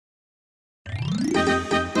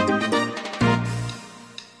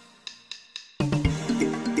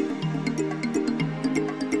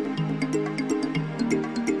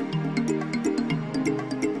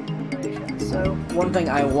one thing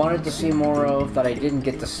I wanted to see more of that I didn't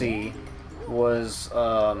get to see was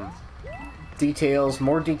more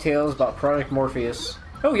details about Project Morpheus.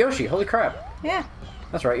 Oh, Yoshi! Holy crap! Yeah.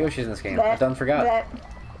 That's right, Yoshi's in this game. I done forgot.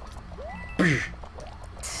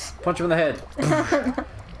 Punch him in the head.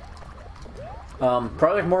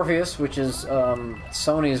 Project Morpheus, which is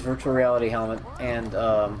Sony's virtual reality helmet, and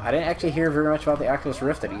I didn't actually hear very much about the Oculus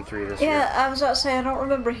Rift at E3 this year. Yeah, I was about to say I don't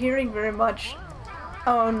remember hearing very much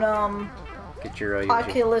on Get your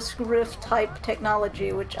Oculus Rift type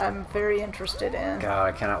technology, which I'm very interested in. God,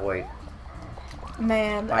 I cannot wait.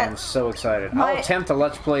 Man, I am so excited. I'll attempt to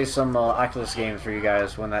let's play some Oculus games for you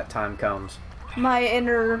guys when that time comes. My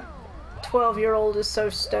inner 12-year-old is so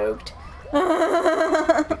stoked.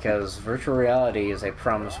 Because virtual reality is a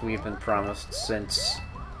promise we've been promised since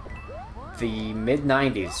the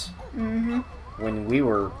mid-90s. When we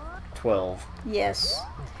were 12. Yes.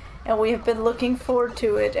 And we have been looking forward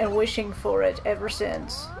to it and wishing for it ever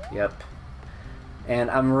since. Yep.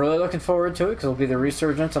 And I'm really looking forward to it because it'll be the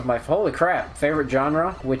resurgence of my, holy crap, favorite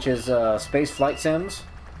genre, which is space flight sims.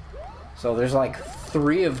 So there's like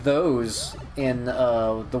 3 of those in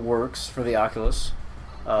the works for the Oculus.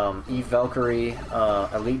 Eve Valkyrie,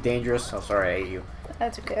 Elite Dangerous, oh sorry I ate you.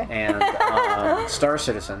 That's okay. And Star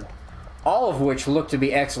Citizen. All of which look to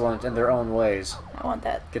be excellent in their own ways. I want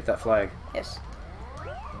that. Get that flag. Yes.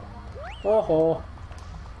 Oh ho.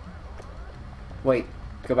 Wait,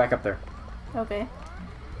 go back up there. Okay.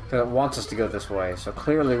 Because it wants us to go this way, so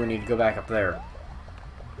clearly we need to go back up there.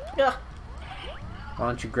 Ugh. Why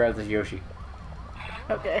don't you grab this Yoshi?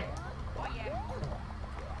 Okay.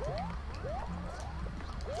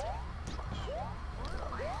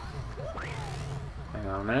 Hang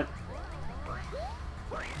on a minute.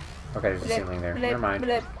 Okay, there's a ceiling there. Never mind.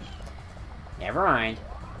 Never mind.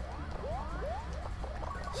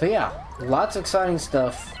 So yeah, lots of exciting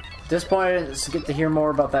stuff. Disappointed to get to hear more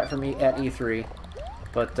about that from me at E3.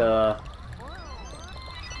 But,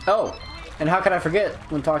 oh! And how could I forget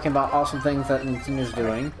when talking about awesome things that Nintendo's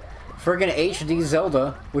doing? Friggin' HD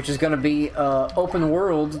Zelda, which is going to be open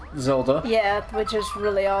world Zelda. Yeah, which is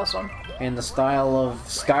really awesome. In the style of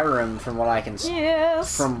Skyrim, from what I can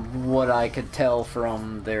from what I could tell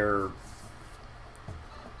from their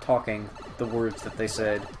talking, the words that they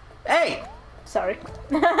said. Hey! Sorry.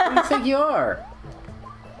 Who do you think you are?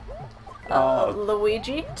 Oh,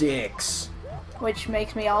 Luigi. Dicks. Which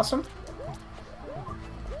makes me awesome.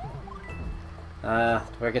 Do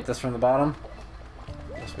I get this from the bottom?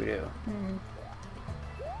 Yes, we do.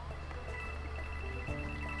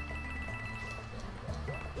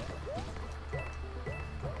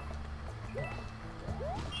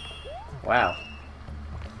 Wow.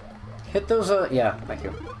 Hit those, yeah, thank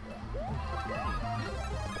you.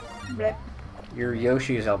 Blip. Your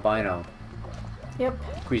Yoshi is albino. Yep.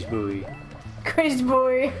 Quiz boy. Crazy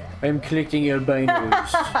boy. I'm collecting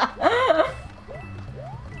albinos.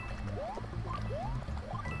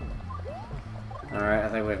 Alright, I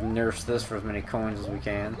think we've nursed this for as many coins as we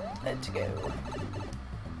can. Let's go.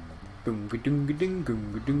 Boom ga ding ga ding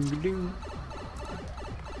boom ga ding ga ding.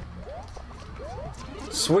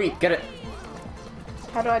 Sweet, get it.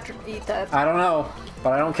 How do I eat that? I don't know,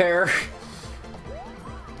 but I don't care.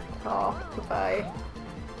 Oh, goodbye.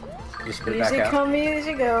 Just spit it back Easy out. come,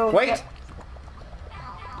 easy go. Wait!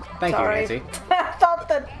 Thank Sorry. you, Nancy. I thought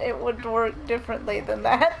that it would work differently than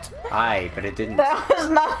that. Aye, but it didn't. That was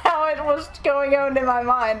not how it was going on in my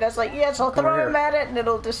mind. I was like, yes, I'll Come throw over him here. at it and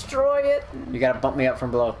it'll destroy it. You gotta bump me up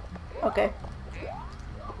from below. Okay.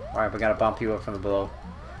 Alright, we gotta bump you up from the below.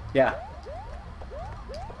 Yeah.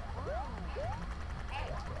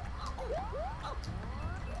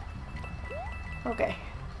 Okay.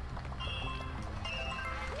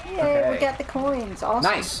 Yay, we got the coins.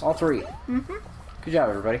 Awesome. Nice, all 3. Mm-hmm. Good job,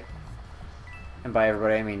 everybody. And by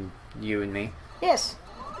everybody, I mean you and me. Yes.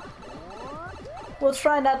 We'll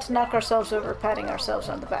try not to knock ourselves over patting ourselves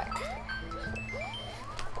on the back.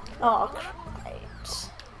 Oh, great.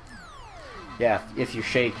 Yeah, if you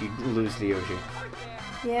shake, you lose the Yoshi.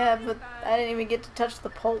 Yeah, but I didn't even get to touch the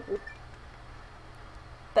pole.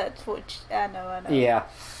 That's what I know, I know. Yeah.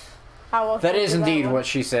 I won't That get is to indeed one. what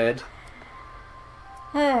she said.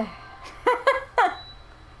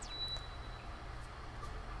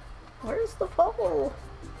 Where's the pole?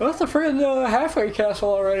 That's the friggin' halfway castle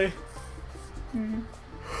already. Mm-hmm.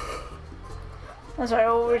 I'm sorry,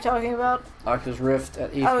 what were we talking about? Oculus Rift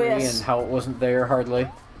at E3 Oh, yes. and how it wasn't there hardly.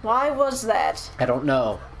 Why was that? I don't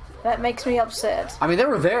know. That makes me upset. I mean, they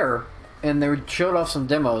were there, and they showed off some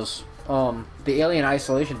demos. The Alien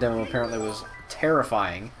Isolation demo apparently was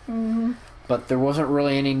terrifying. Mm-hmm. But there wasn't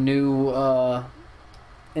really any new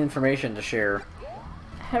information to share.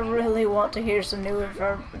 I really want to hear some new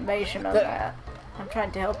information on that. I'm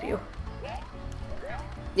trying to help you.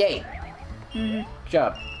 Yay. Mm-hmm. Good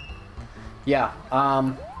job. Yeah,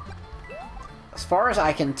 as far as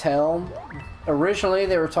I can tell, originally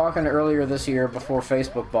they were talking earlier this year, before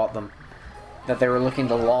Facebook bought them, that they were looking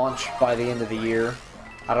to launch by the end of the year.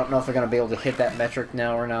 I don't know if they're going to be able to hit that metric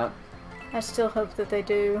now or not. I still hope that they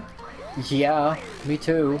do. Yeah, me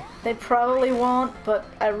too. They probably won't, but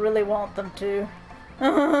I really want them to.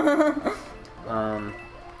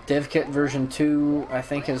 DevKit version 2, I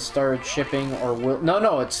think, has started shipping, or will...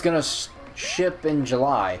 No, it's going to ship in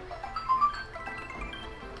July.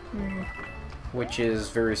 Which is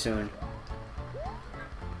very soon.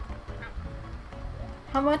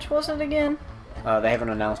 How much was it again? They haven't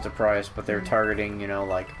announced a price, but they're targeting, you know,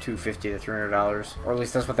 like $250 to $300, or at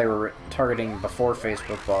least that's what they were targeting before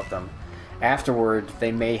Facebook bought them. Afterward,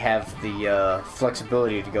 they may have the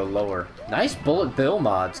flexibility to go lower. Nice bullet bill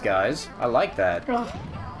mods, guys. I like that.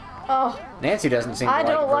 Oh. Nancy doesn't seem to like it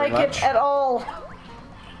very much. I don't like it at all.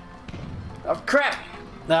 Oh, crap!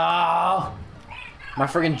 No! My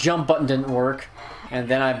friggin' jump button didn't work, and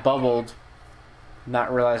then I bubbled,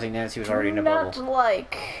 not realizing Nancy was already in a bubble. Not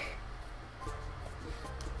like...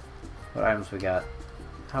 What items we got?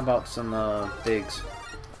 How about some, bigs?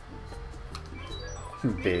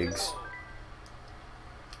 Bigs.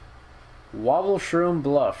 Wobble Shroom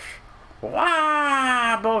Blush.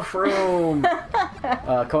 Wobble Shroom!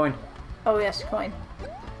 Coin. Oh yes, coin.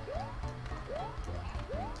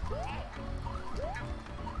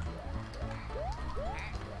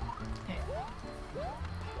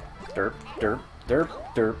 Derp, derp, derp,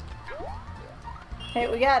 derp. Hey,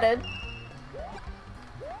 we got it.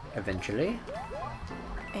 Eventually.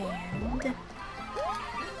 And...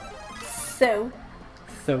 So...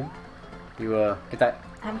 You, get that?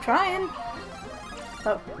 I'm trying.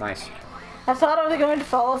 Oh. Nice. I thought I was going to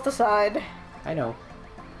fall off the side. I know.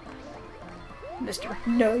 Mr.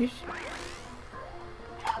 Nice.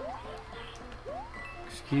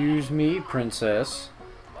 Excuse me, princess.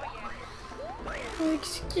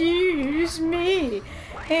 Excuse me.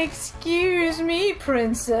 Excuse me,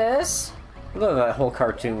 princess. I love that whole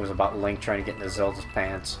cartoon was about Link trying to get into Zelda's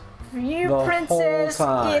pants. You The princess whole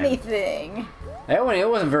time. anything. It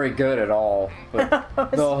wasn't very good at all, but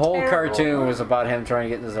the whole terrible. cartoon was about him trying to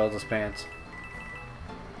get into Zelda's pants.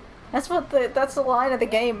 That's the line of the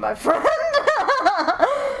game, my friend.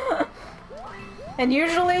 And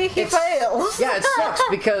usually he fails. Yeah, it sucks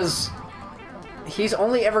because he's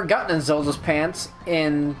only ever gotten in Zelda's pants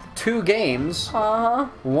in 2 games. Uh-huh.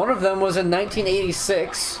 One of them was in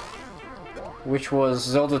 1986, which was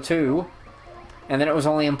Zelda 2, and then it was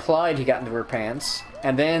only implied he got into her pants.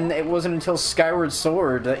 And then it wasn't until Skyward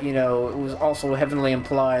Sword that, you know, it was also heavily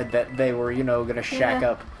implied that they were, you know, gonna shack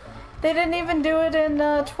up. They didn't even do it in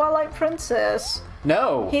Twilight Princess.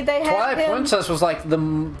 No! They had Twilight him... Princess was like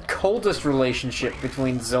the coldest relationship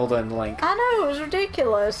between Zelda and Link. I know, it was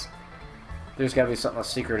ridiculous. There's gotta be something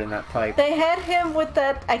secret in that pipe. They had him with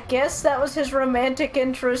that, I guess that was his romantic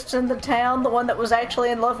interest in the town, the one that was actually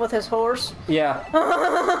in love with his horse. Yeah.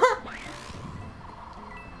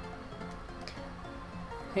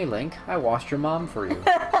 Hey Link, I washed your mom for you.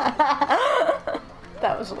 That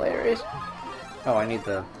was hilarious. Oh, I need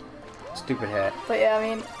the stupid hat. But yeah, I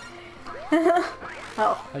mean...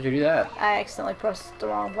 Oh. How'd you do that? I accidentally pressed the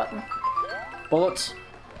wrong button. Bullets.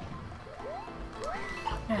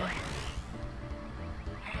 I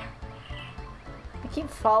keep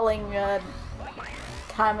falling,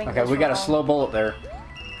 timing. Okay, we got a slow bullet there.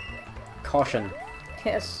 Caution.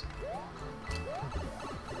 Yes.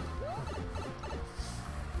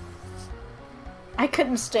 I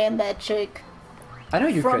couldn't stand that chick. I know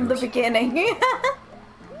you from couldn't. the beginning.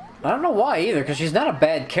 I don't know why either, because she's not a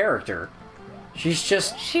bad character. She's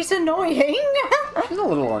just... She's annoying. She's a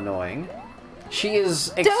little annoying. She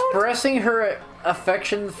is expressing her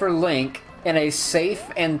affection for Link in a safe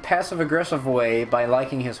and passive-aggressive way by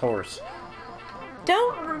liking his horse.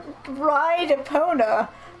 Don't ride Epona.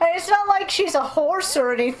 It's not like she's a horse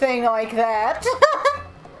or anything like that.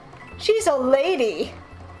 She's a lady.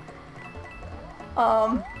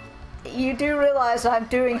 You do realize I'm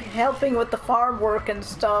helping with the farm work and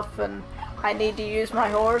stuff, and I need to use my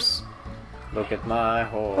horse. Look at my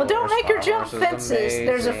horse. Well, don't make her My jump horse is fences.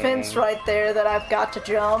 There's a fence amazing. right there that I've got to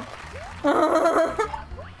jump.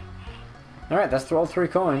 Alright, that's all 3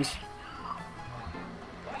 coins.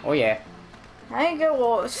 Oh yeah. I ain't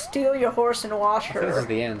gonna steal your horse and wash I think this her. is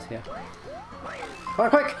the end, yeah. Come on,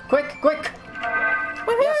 quick! Quick! Quick!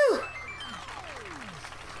 Woohoo! Yes.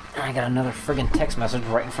 I got another friggin' text message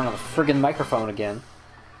right in front of the friggin' microphone again.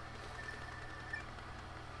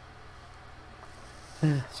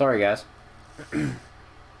 Sorry, guys.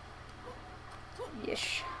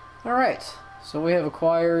 Yeesh. Alright, so we have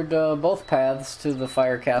acquired both paths to the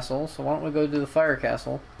fire castle, so why don't we go to the fire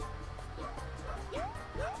castle?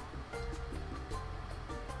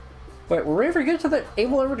 Wait, were we ever get to that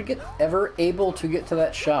ever able to get to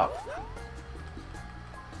that shop?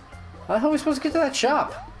 How the hell are we supposed to get to that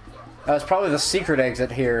shop? Oh, it's probably the secret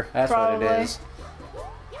exit here. That's Probably. what it is.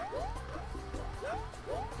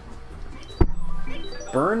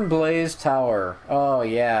 Burn Blaze Tower. Oh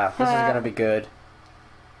yeah, this is gonna be good.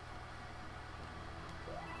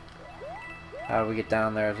 How do we get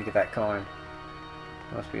down there to get that coin?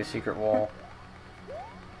 Must be a secret wall.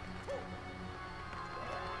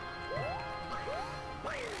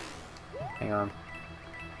 Hang on.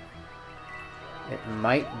 It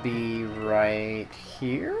might be right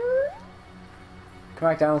here? Come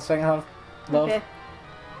back down a second, Love. Okay.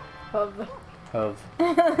 Hub. Hove.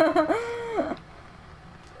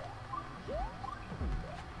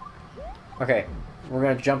 Okay, we're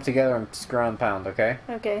gonna jump together and ground pound, okay?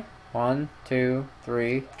 Okay. 1, 2,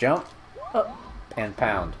 3, jump, Oh, and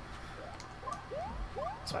pound.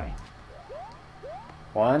 sorry.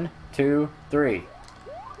 1, 2, 3.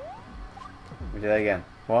 We do that again.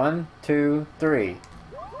 1, 2, 3.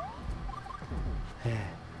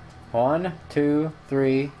 1, 2,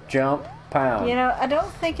 3, jump, pound. You know, I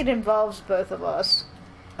don't think it involves both of us.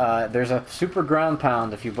 There's a super ground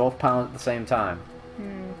pound if you both pound at the same time.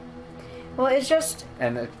 Well, it's just...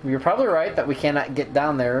 And you're probably right that we cannot get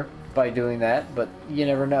down there by doing that, but you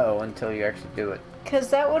never know until you actually do it. Because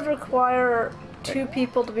that would require two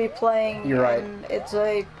people to be playing. You're right. And it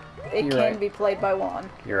You're can right. be played by one.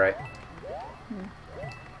 You're right.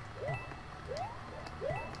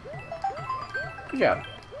 Good job.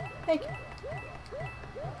 Thank you.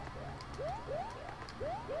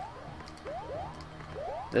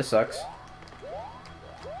 This sucks.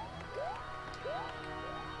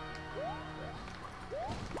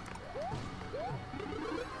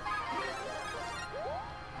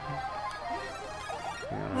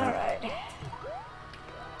 Alright.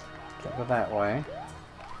 Can't go that way.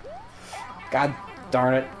 God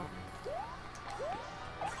darn it.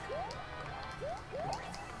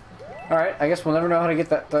 Alright, I guess we'll never know how to get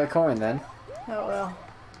that coin then. Oh well.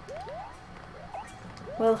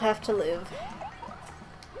 We'll have to live.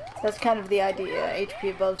 That's kind of the idea.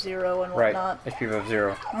 HP above 0 and Right, whatnot. HP above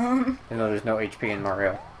 0. Even though there's no HP in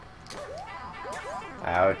Mario.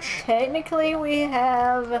 Ouch. Technically, we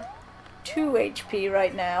have 2 HP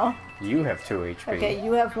right now. You have 2 HP. Okay,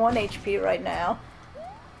 you have 1 HP right now.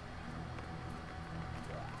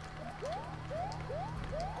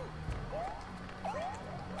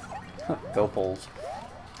 Go Bulls.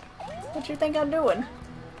 What you think I'm doing?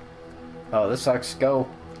 Oh, this sucks. Go.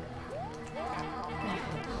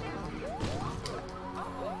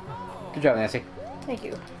 Good job, Nancy. Thank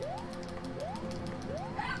you.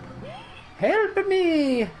 Help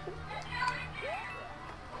me!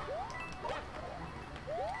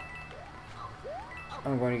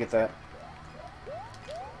 I'm going to get that.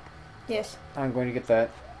 Yes. I'm going to get that.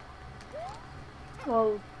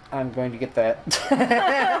 Well, I'm going to get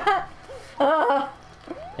that.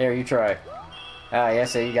 Here, you try. Ah,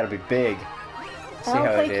 yes, you gotta be big. See I how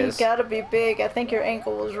don't it think you is. gotta be big. I think your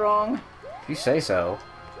ankle was wrong. If you say so.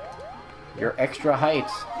 Your extra height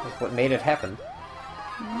is what made it happen.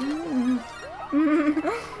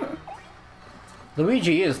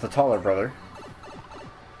 Luigi is the taller brother.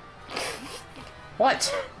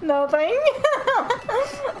 What? Nothing.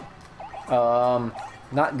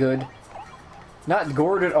 Not good. Not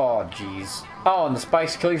gourd at all, jeez. Oh, and the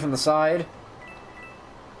spikes kill you from the side?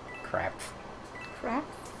 Crap. Crap.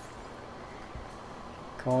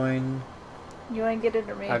 Coin. You ain't get it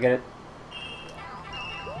or me. I'll get it.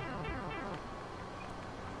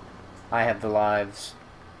 I have the lives.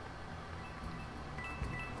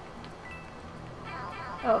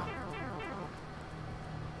 Oh,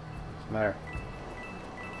 What's the matter?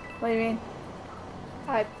 what do you mean?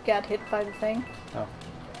 I got hit by the thing. Oh.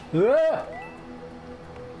 Ah!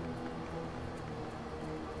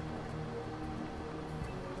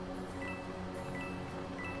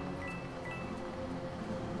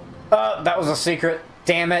 That was a secret.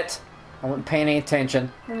 Damn it. I wasn't paying any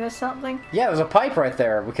attention. You missed something? Yeah, there's a pipe right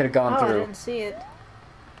there we could have gone Oh, I through. didn't see it.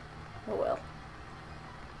 Oh well.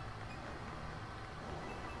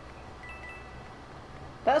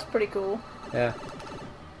 That's pretty cool. Yeah.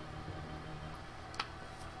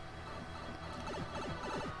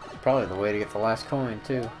 Probably the way to get the last coin,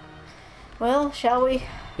 too. Well, shall we?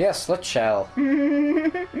 Yes, let's shall.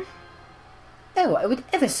 Oh, I would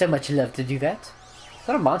ever so much love to do that. Is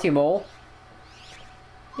that a Monty Mole?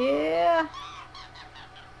 Yeah.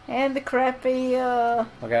 And the crappy,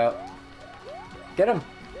 Look out. Get him!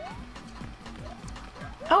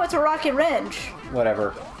 Oh, it's a rocket wrench.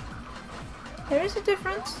 Whatever. There is a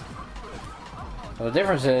difference. Well, the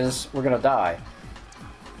difference is we're gonna die.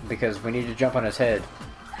 Because we need to jump on his head.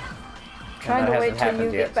 Trying to wait till you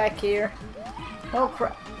yet. get back here. Oh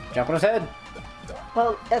crap. Jump on his head!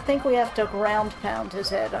 Well, I think we have to ground pound his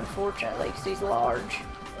head, unfortunately, because he's large.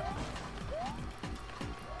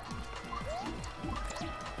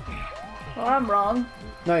 Well, I'm wrong.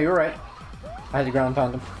 No, you're right. I had to ground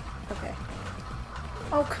pound him. Okay.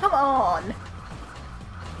 Oh, come on!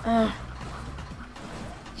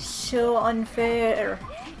 So unfair.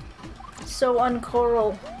 So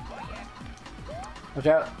uncoral. Watch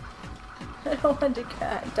out. I don't want to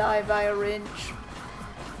die by a wrench.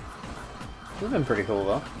 This has been pretty cool,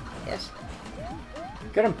 though. Yes.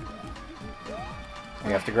 Get him!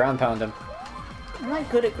 You have to ground pound him. I'm not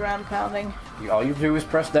good at ground pounding. All you do is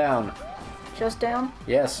press down. Just down?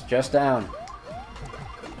 Yes, just down.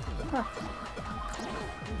 Huh.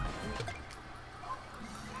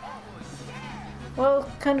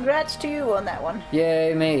 Well, congrats to you on that one.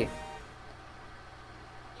 Yay, me.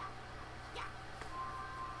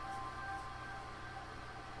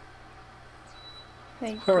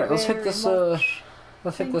 Alright, let's hit this,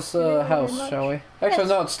 let's hit this, house, shall we? Actually,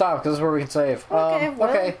 no, stop, because this is where we can save. Okay, well.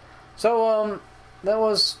 Okay, so, that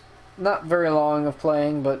was not very long of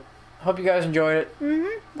playing, but hope you guys enjoyed it.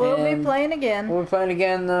 Mm-hmm. We'll be playing again. We'll be playing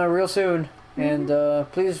again real soon. And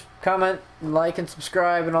please comment, like, and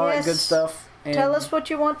subscribe, and all that good stuff. And tell us what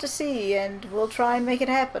you want to see, and we'll try and make it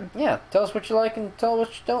happen. Yeah, tell us what you like, and tell us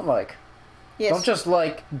what you don't like. Yes. Don't just,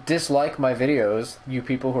 dislike my videos, you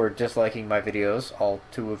people who are disliking my videos, all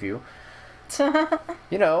 2 of you.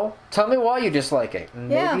 You know, tell me why you dislike it, and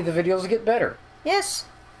maybe the videos will get better. Yes.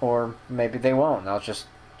 Or maybe they won't, and I'll just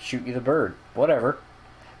shoot you the bird. Whatever.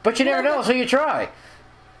 But you never know, so you try.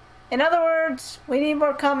 In other words, we need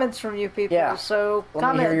more comments from you people, so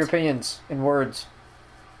Let me hear your opinions in words.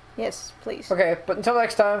 Yes, please. Okay, but until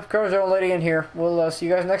next time, Crow's Old Lady in here. We'll see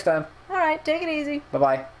you guys next time. Alright, take it easy.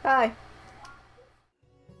 Bye-bye. Bye.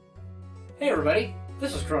 Hey everybody,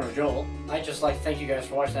 this is Chrono Joel. I'd just like to thank you guys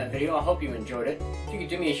for watching that video. I hope you enjoyed it. If you could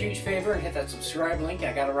do me a huge favor and hit that subscribe link,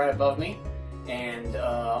 I got it right above me. And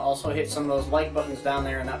also hit some of those like buttons down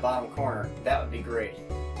there in that bottom corner. That would be great.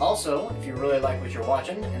 Also, if you really like what you're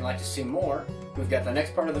watching and like to see more, we've got the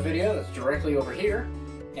next part of the video that's directly over here.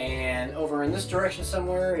 And over in this direction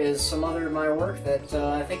somewhere is some other of my work that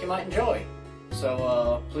I think you might enjoy.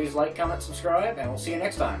 So please like, comment, subscribe, and we'll see you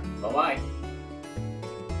next time. Bye-bye.